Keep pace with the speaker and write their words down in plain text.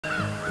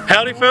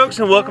Howdy folks,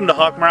 and welcome to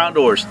Hawkmar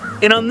Outdoors.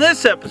 And on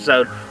this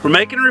episode, we're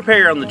making a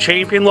repair on the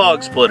Champion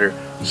log splitter,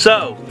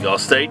 so y'all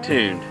stay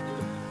tuned.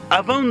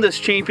 I've owned this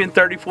Champion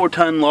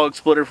 34-ton log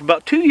splitter for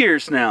about 2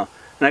 years now,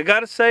 and I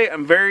gotta say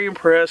I'm very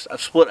impressed.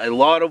 I've split a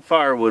lot of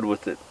firewood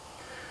with it.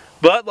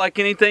 But like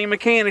anything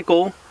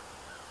mechanical,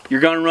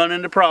 you're gonna run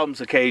into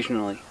problems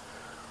occasionally.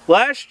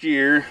 Last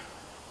year,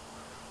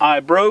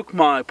 I broke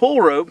my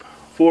pull rope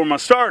for my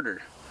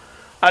starter.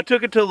 I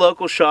took it to a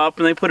local shop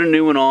and they put a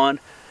new one on.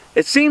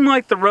 It seemed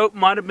like the rope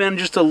might have been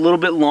just a little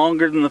bit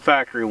longer than the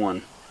factory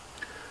one.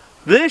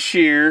 This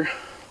year,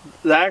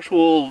 the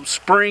actual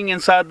spring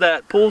inside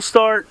that pull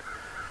start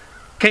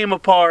came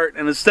apart,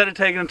 and instead of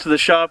taking it to the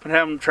shop and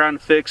having them trying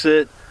to fix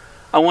it,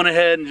 I went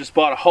ahead and just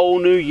bought a whole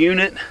new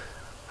unit.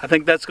 I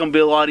think that's going to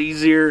be a lot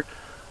easier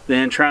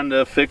than trying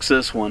to fix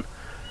this one.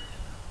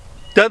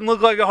 Doesn't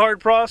look like a hard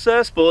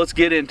process, but let's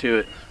get into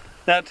it.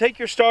 Now, to take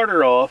your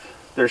starter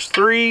off, there's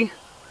 3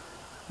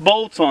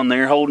 bolts on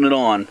there holding it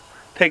on.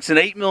 Takes an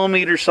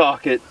 8mm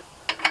socket.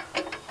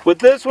 With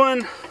this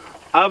one,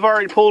 I've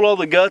already pulled all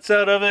the guts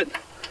out of it,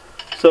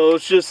 so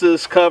it's just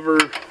this cover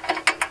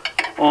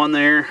on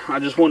there. I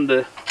just wanted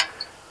to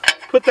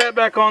put that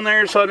back on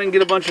there so I didn't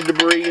get a bunch of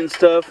debris and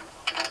stuff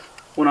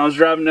when I was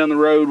driving down the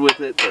road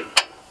with it. But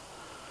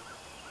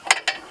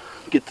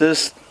get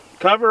this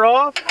cover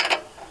off,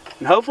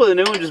 and hopefully the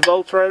new one just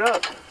bolts right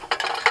up.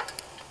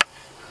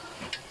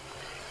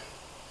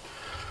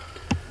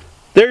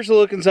 There's a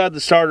look inside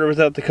the starter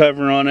without the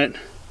cover on it.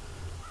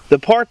 The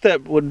part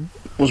that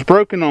was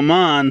broken on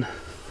mine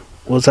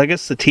was, I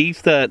guess, the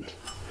teeth that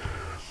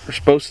are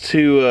supposed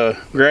to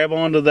grab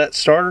onto that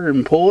starter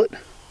and pull it.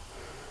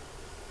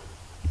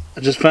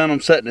 I just found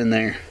them sitting in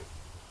there.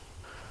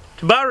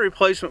 To buy a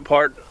replacement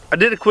part, I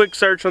did a quick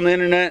search on the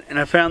internet and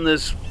I found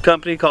this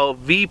company called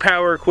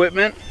V-Power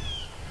Equipment,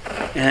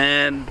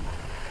 and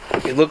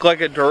it looked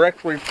like a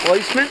direct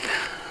replacement,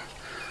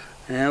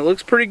 and it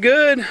looks pretty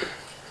good.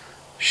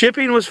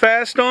 Shipping was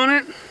fast on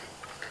it.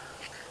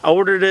 I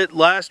ordered it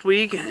last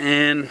week,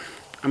 and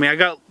I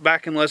got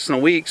back in less than a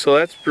week, so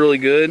that's really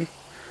good.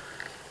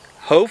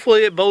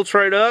 Hopefully it bolts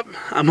right up.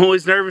 I'm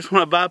always nervous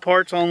when I buy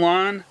parts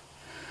online.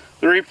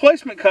 The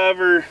replacement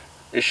cover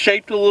is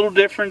shaped a little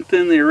different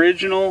than the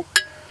original.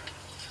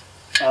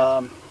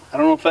 I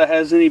don't know if that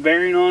has any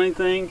bearing on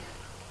anything.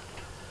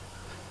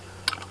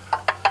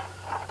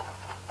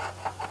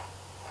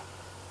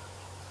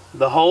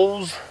 The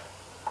holes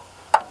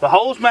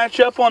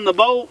match up on the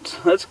bolts.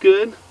 That's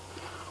good.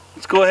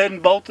 Let's go ahead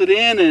and bolt it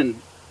in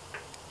and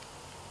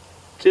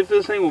see if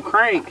this thing will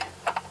crank.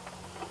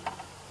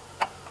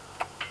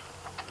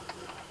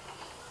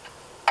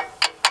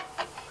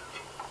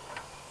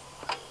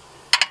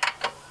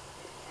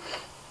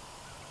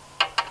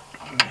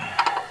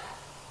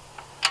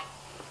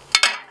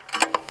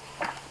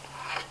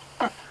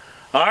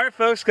 Alright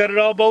folks, got it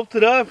all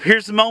bolted up.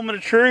 Here's the moment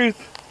of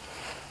truth.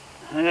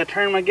 I gotta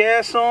turn my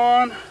gas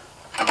on.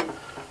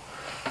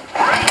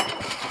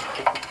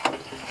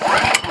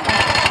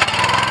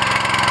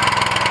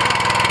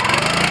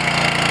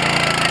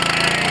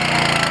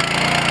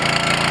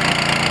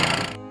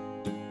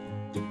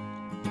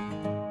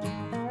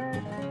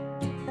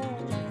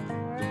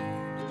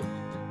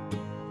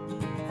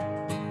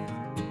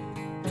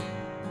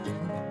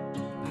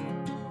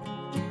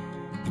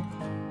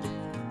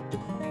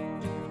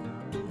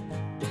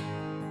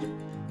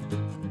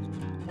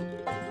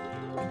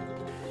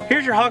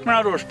 Here's your Hawkmar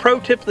Outdoors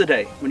pro tip of the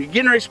day. When you're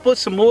getting ready to split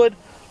some wood,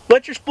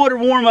 let your splitter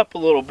warm up a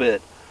little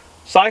bit.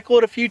 Cycle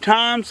it a few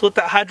times, let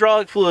that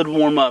hydraulic fluid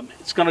warm up.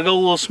 It's going to go a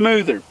little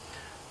smoother.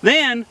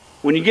 Then,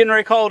 when you're getting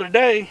ready to call it a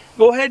day,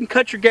 go ahead and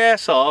cut your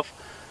gas off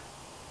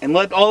and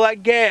let all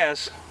that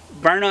gas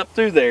burn up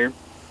through there.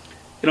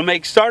 It'll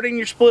make starting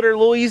your splitter a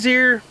little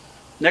easier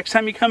next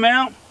time you come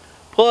out.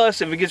 Plus,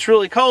 if it gets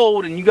really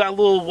cold and you got a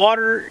little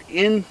water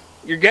in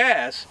your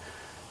gas,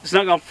 it's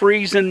not going to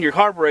freeze in your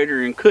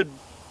carburetor and could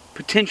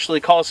potentially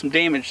cause some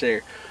damage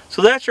there.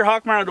 So that's your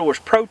Hawkmar Outdoors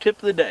pro tip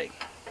of the day.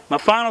 My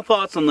final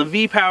thoughts on the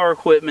V-Power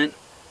Equipment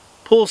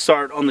pull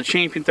start on the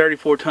Champion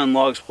 34-ton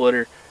log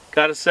splitter.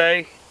 Gotta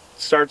say, it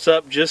starts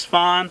up just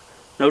fine,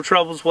 no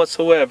troubles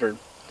whatsoever.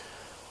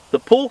 The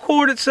pull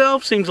cord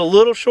itself seems a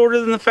little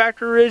shorter than the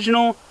factory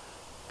original,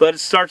 but it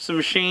starts the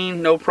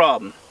machine no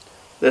problem.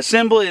 The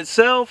assembly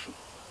itself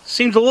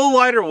seems a little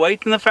lighter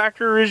weight than the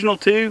factory original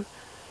too.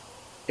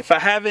 If I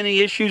have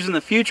any issues in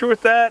the future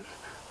with that,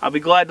 I'll be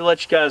glad to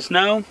let you guys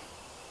know.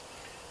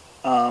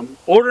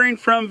 Ordering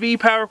from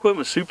V-Power Equipment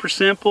was super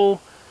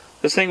simple.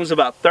 This thing was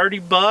about 30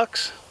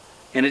 bucks,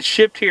 and it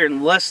shipped here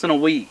in less than a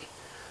week.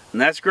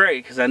 And that's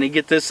great, because I need to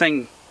get this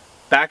thing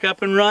back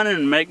up and running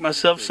and make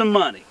myself some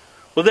money.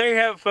 Well, there you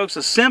have it, folks.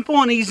 A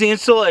simple and easy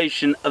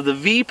installation of the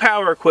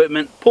V-Power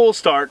Equipment pull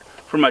start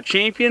for my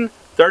Champion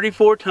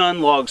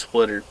 34-ton log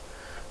splitter.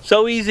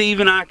 So easy,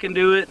 even I can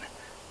do it.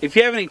 If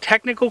you have any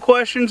technical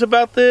questions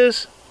about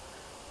this,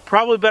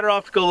 probably better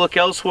off to go look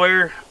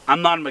elsewhere.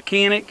 I'm not a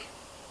mechanic.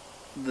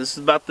 This is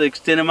about the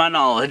extent of my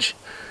knowledge.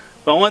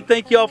 But I want to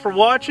thank you all for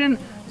watching.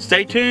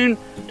 Stay tuned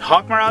to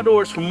Hawkmar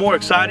Outdoors for more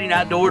exciting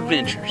outdoor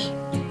adventures.